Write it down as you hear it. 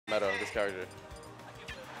meta of this character.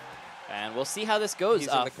 And we'll see how this goes.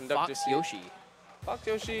 He's in the conductor Fox seat. Yoshi. Fox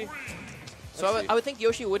Yoshi. So I would think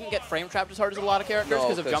Yoshi wouldn't get frame trapped as hard as a lot of characters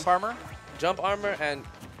because of jump armor. Jump armor, and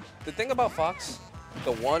the thing about Fox,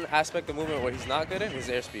 the one aspect of movement where he's not good in is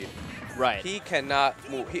airspeed. Right. He cannot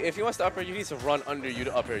move. If he wants to up air you, he needs to run under you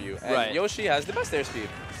to up air you. And Yoshi has the best airspeed.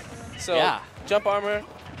 So jump armor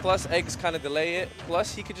plus eggs kind of delay it.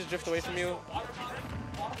 Plus he could just drift away from you.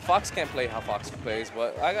 Fox can't play how Fox plays,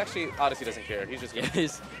 but Odyssey doesn't care. He's just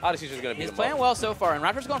Odyssey's just gonna beat him up. He's playing well so far, and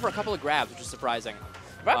Raptor's going for a couple of grabs, which is surprising.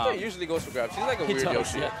 Raptor usually goes for grabs. He's like a weird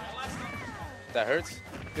Yoshi. Yeah. That hurts.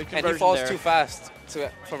 Good and he falls too fast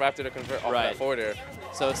for Raptor to convert off that forward air.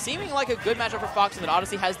 So seeming like a good matchup for Fox, and that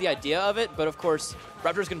Odyssey has the idea of it, but of course,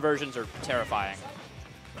 Raptor's conversions are terrifying.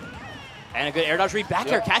 And a good air dodge read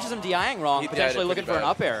back air catches him DIing wrong, potentially looking for an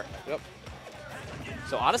up air. Yep.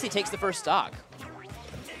 So Odyssey takes the first stock.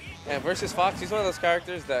 And versus Fox, he's one of those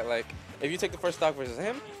characters that, like, if you take the first stock versus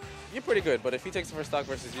him, you're pretty good. But if he takes the first stock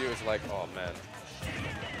versus you, it's like, oh, man.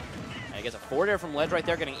 And he gets a forward air from ledge right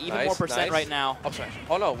there, getting even more percent right now. Up smash.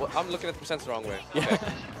 Oh, no, I'm looking at the percents the wrong way. Yeah.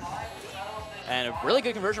 Okay. And a really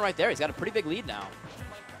good conversion right there. He's got a pretty big lead now.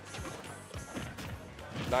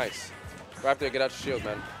 Nice. Raptor, get out your shield,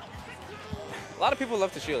 man. A lot of people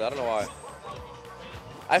love to shield. I don't know why.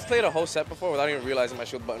 I've played a whole set before without even realizing my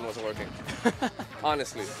shield button wasn't working.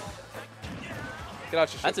 Honestly. Get out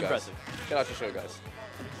your shield, That's impressive. Get out your shield, guys.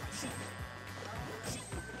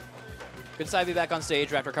 Good side B back on stage.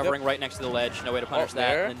 Raptor covering right next to the ledge. No way to punish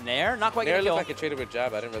that. And Nair, not quite getting Nair killed. looked like it traded with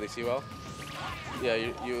jab. I didn't really see well. Yeah,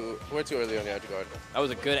 you were too early on the edge guard. That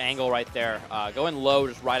was a good angle right there. Going low,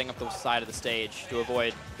 just riding up the side of the stage to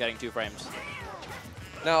avoid getting 2 frames.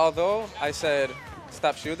 Now, although I said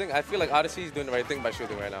stop shielding, I feel like Odyssey's doing the right thing by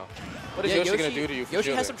shielding right now. What is Yoshi going to do to you for Yoshi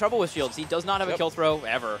shielding? has some trouble with shields. He does not have a kill throw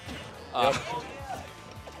ever.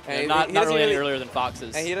 And not really any earlier than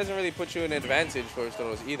Fox's. And he doesn't really put you in an advantage for his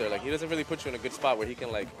throws either. Like, he doesn't really put you in a good spot where he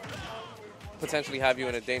can, like, potentially have you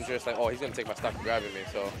in a dangerous, like, oh, he's going to take my stock for grabbing me.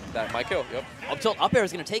 So that might kill. Yep. Up tilt up air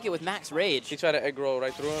is going to take it with max rage. He tried to egg roll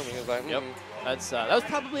right through him, and he was like, Yep. That was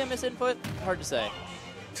probably a misinput. Hard to say.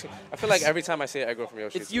 I feel like every time I say egg roll from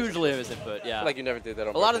Yoshi, it's usually a misinput, yeah. I feel like you never did that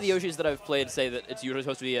on A lot of the Yoshis that I've played say that it's usually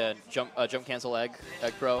supposed to be a jump cancel egg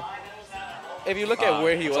throw. If you look at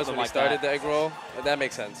where he was when he started that. the egg roll, that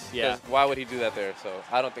makes sense. Yeah. Why would he do that there? So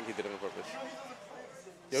I don't think he did it on purpose.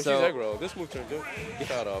 Yoshi's egg roll. This move turned good.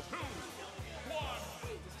 Shut up.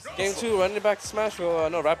 Game 2, running it back to Smash. Well,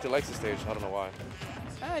 no, Raptor likes the stage. I don't know why.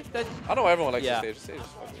 I don't know why everyone likes the stage. The stage is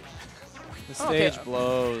fucking. The stage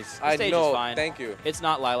blows. The stage is fine. Thank you. It's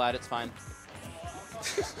not Lilat. It's fine.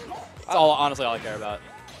 It's honestly all I care about.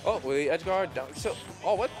 Oh, with the edge guard down. So,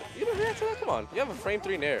 oh, what? You didn't react to that? Come on. You have a frame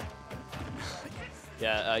 3 Nair.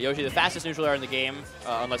 Yeah, Yoshi, the fastest neutral air in the game,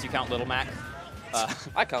 unless you count Little Mac.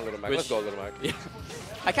 I count Little Mac. Let's go, Little Mac. Yeah.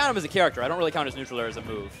 I count him as a character. I don't really count his neutral air as a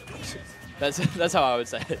move. That's how I would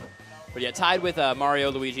say it. But yeah, tied with Mario,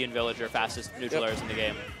 Luigi, and Villager, fastest neutral airs in the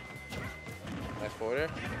game. Nice forward air.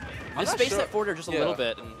 Just spaced that forward air just a little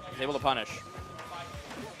bit and was able to punish.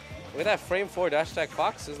 With that frame 4 dash attack,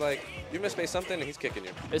 Fox is like, you misspace something and he's kicking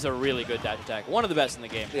you. It's a really good dash attack. One of the best in the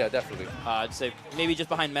game. Yeah, definitely. I'd say maybe just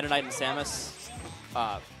behind Meta Knight and Samus.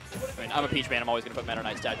 I mean, I'm a Peach man. I'm always going to put Meta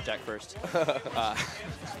Knight's dash attack first.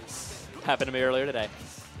 Happened to me earlier today.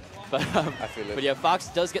 But, I feel it. But yeah, Fox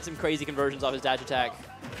does get some crazy conversions off his dash attack.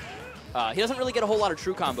 He doesn't really get a whole lot of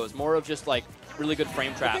true combos, more of just like really good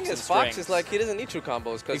frame traps. The thing is, Fox is like, he doesn't need true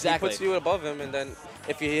combos because he puts you above him, and then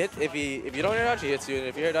if you don't air dodge, he hits you, and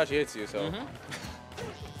if you air dodge, he hits you. So.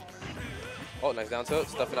 Oh, nice down tilt,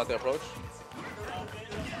 stuffing out the approach.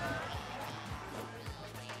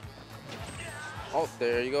 Oh,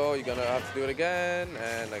 there you go. You're gonna have to do it again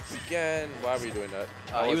and again. Why were you doing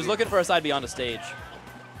that? He was looking for a side beyond the stage,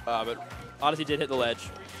 but Odyssey did hit the ledge.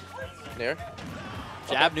 Nair.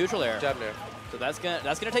 Jab neutral air. Jab nair. So that's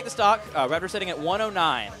gonna take the stock. Raptor sitting at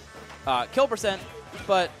 109. Kill percent,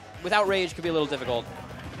 but without rage could be a little difficult.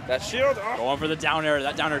 That shield. Going for the down air.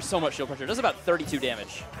 That down air is so much shield pressure. It does about 32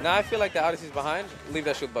 damage. Now I feel like the Odyssey's behind. Leave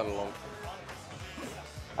that shield button alone.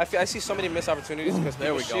 I see so many missed opportunities because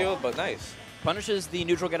people shield, but nice. Punishes the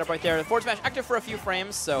neutral get up right there. The forward smash active for a few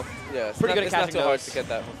frames, so yeah, pretty good at catching those. It's not too hard to get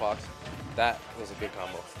that from Fox. That was a good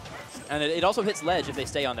combo. And it also hits ledge if they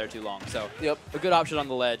stay on there too long. So a good option on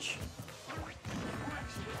the ledge.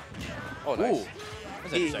 Oh, nice.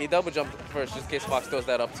 He double jumped first just in case Fox throws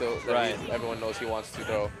that up tilt. Everyone knows he wants to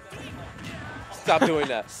throw. Stop doing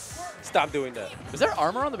that. Stop doing that. Was there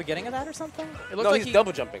armor on the beginning of that or something? It looked no, like he's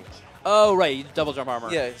double jumping. Oh, right. He double jump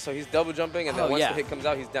armor. Yeah, so he's double jumping, and then once the hit comes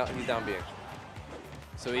out, he's down being.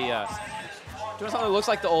 So he Doing something that looks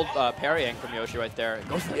like the old parrying from Yoshi right there. It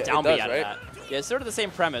goes for the down B out of that. Yeah, it's sort of the same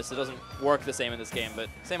premise. It doesn't work the same in this game, but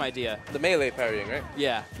same idea. The melee parrying, right?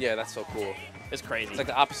 Yeah. Yeah, that's so cool. It's crazy. It's like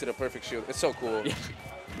the opposite of perfect shield. It's so cool. Yeah.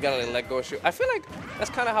 You gotta let go shoot. I feel like that's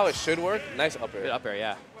kind of how it should work. Nice up air. Good up air,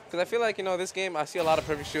 yeah. Because I feel like, you know, this game, I see a lot of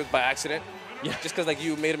perfect shields by accident. Yeah. Just because, like,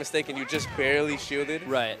 you made a mistake and you just barely shielded.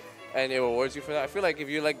 Right. And it rewards you for that. I feel like if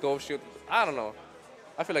you let go of shield, I don't know.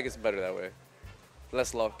 I feel like it's better that way.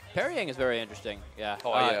 Less luck. Parrying is very interesting, yeah.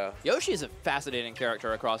 Oh, yeah. Yoshi is a fascinating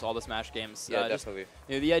character across all the Smash games. Yeah, definitely. Just,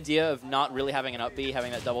 you know, the idea of not really having an up B,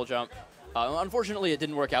 having that double jump. Unfortunately, it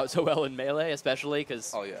didn't work out so well in Melee, especially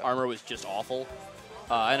because armor was just awful.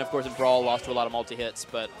 And, of course, in Brawl, lost to a lot of multi-hits.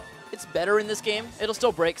 But it's better in this game. It'll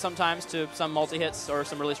still break sometimes to some multi-hits or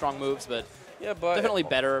some really strong moves, but, definitely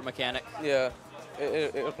better mechanic. Yeah,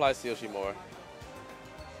 it applies to Yoshi more.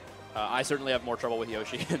 I certainly have more trouble with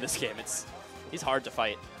Yoshi in this game. He's hard to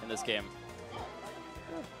fight in this game.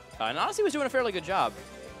 And Odyssey was doing a fairly good job,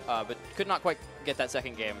 but could not quite get that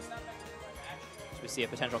second game. So we see a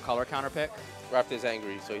potential color counter pick. Raptor's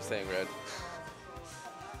angry, so he's staying red.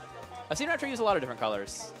 I've seen Raptor use a lot of different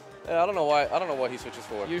colors. Yeah, I don't know why. I don't know what he switches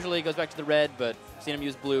for. Usually he goes back to the red, but I've seen him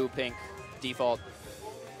use blue, pink, default.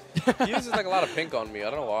 He uses like a lot of pink on me. I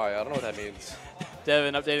don't know why. I don't know what that means.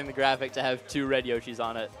 Devin updating the graphic to have 2 red Yoshis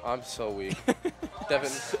on it. I'm so weak.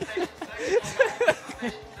 Devin.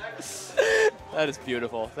 That is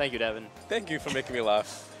beautiful. Thank you, Devin. Thank you for making me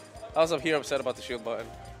laugh. I was up here upset about the shield button.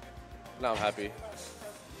 Now I'm happy.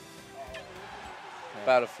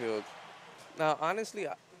 Battlefield. Now, honestly,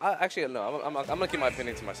 actually, no. I'm gonna keep my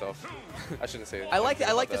opinion to myself. I shouldn't say it. I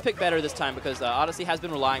like this pick better this time because Odyssey has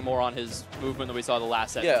been relying more on his movement than we saw the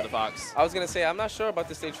last set for the Fox. I was gonna say I'm not sure about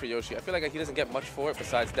this stage for Yoshi. I feel like he doesn't get much for it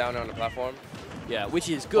besides down there on the platform. Yeah, which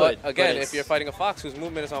is good. But again, if you're fighting a Fox whose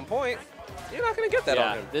movement is on point, you're not gonna get that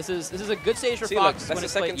on him. This is a good stage for Fox. Look, that's the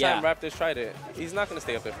second time Raptor's tried it. He's not gonna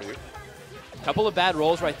stay up there for you. Couple of bad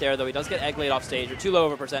rolls right there, though. He does get egg laid off stage. Or too low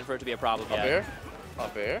of a percent for it to be a problem. Up air.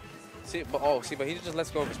 Up air. See, but he just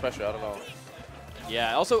lets go of his pressure. I don't know.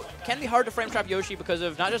 Yeah, also can be hard to frame trap Yoshi because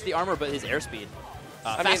of not just the armor, but his airspeed.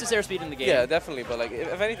 Fastest airspeed in the game. Yeah, definitely. But like,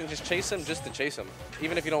 if anything, just chase him just to chase him.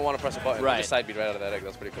 Even if you don't want to press a button, just side beat right out of that egg.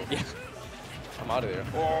 That's pretty cool. Yeah. I'm out of there.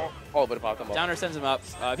 Oh, but it popped him up. Downer sends him up.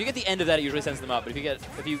 If you get the end of that, it usually sends them up. But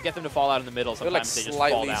if you get them to fall out in the middle, sometimes they just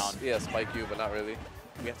fall down. Yeah, spike you, but not really.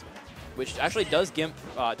 Which actually does gimp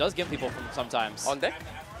people from sometimes. On deck.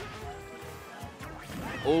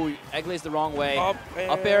 Oh, egg lays the wrong way. Up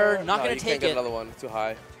air, not going to take it. Get another one, too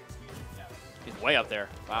high. He's way up there.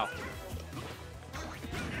 Wow.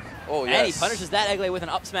 Oh, yes. And he punishes that egg lay with an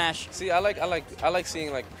up smash. See, I like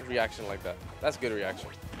seeing like reaction like that. That's good reaction.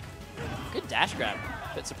 Good dash grab.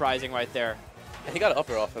 Bit surprising right there. And he got an up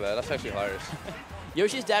air off of that. That's actually hilarious.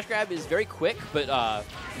 Yoshi's dash grab is very quick, but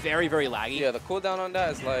very, very laggy. Yeah, the cooldown on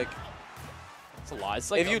that is like... It's a lot.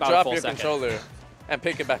 It's like if you drop your controller and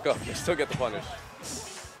pick it back up, you still get the punish.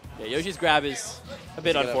 Yeah, Yoshi's grab is a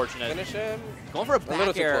bit unfortunate. Finish him. Going for a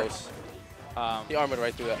back air. Too close. He armored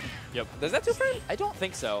right through that. Yep. Does that 2-frame? I don't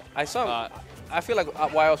think so. I saw him. I feel like,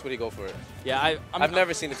 why else would he go for it? Yeah, I've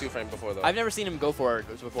never seen a 2-frame before, though. I've never seen him go for it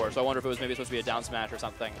before, so I wonder if it was maybe supposed to be a down smash or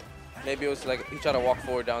something. Maybe it was like he tried to walk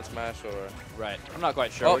forward down smash or... Right. I'm not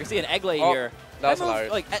quite sure. We can see an egg lay here. That was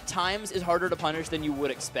hilarious. Like, at times is harder to punish than you would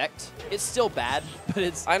expect. It's still bad, but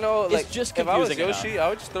it's I know, like, it's just if I was confusing Yoshi, I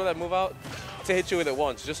would just throw that move out to hit you with it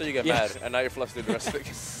once, just so you get mad, and now you're flustered the rest of the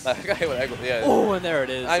game. Like, I got hit with egg lay. Yeah. Oh, and there it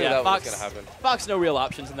is. I knew that Fox, was going to happen. Fox, no real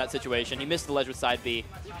options in that situation. He missed the ledge with side B.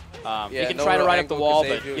 He can no try to ride up the wall,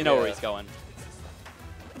 but you know where he's going.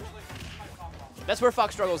 That's where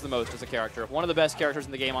Fox struggles the most as a character. One of the best characters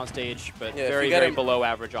in the game on stage, but very below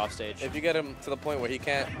average off stage. If you get him to the point where he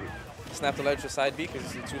can't snap the ledge with side B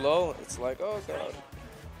because he's too low, it's like, oh, God.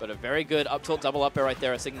 But a very good up tilt double up air right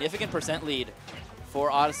there. A significant percent lead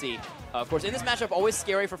for Odyssey. Of course, in this matchup, always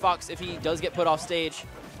scary for Fox if he does get put off stage.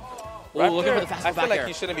 Oh, looking for the fast back air. I feel like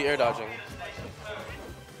he shouldn't be air dodging.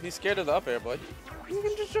 He's scared of the up air, but you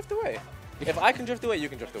can just drift away. If I can drift away, you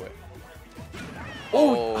can drift away.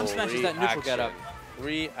 Oh, up smashes that neutral get up.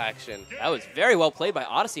 Reaction. That was very well played by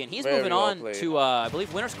Odyssey, and he's moving on to, I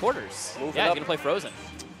believe, winner's quarters. Yeah, he's going to play Frozen.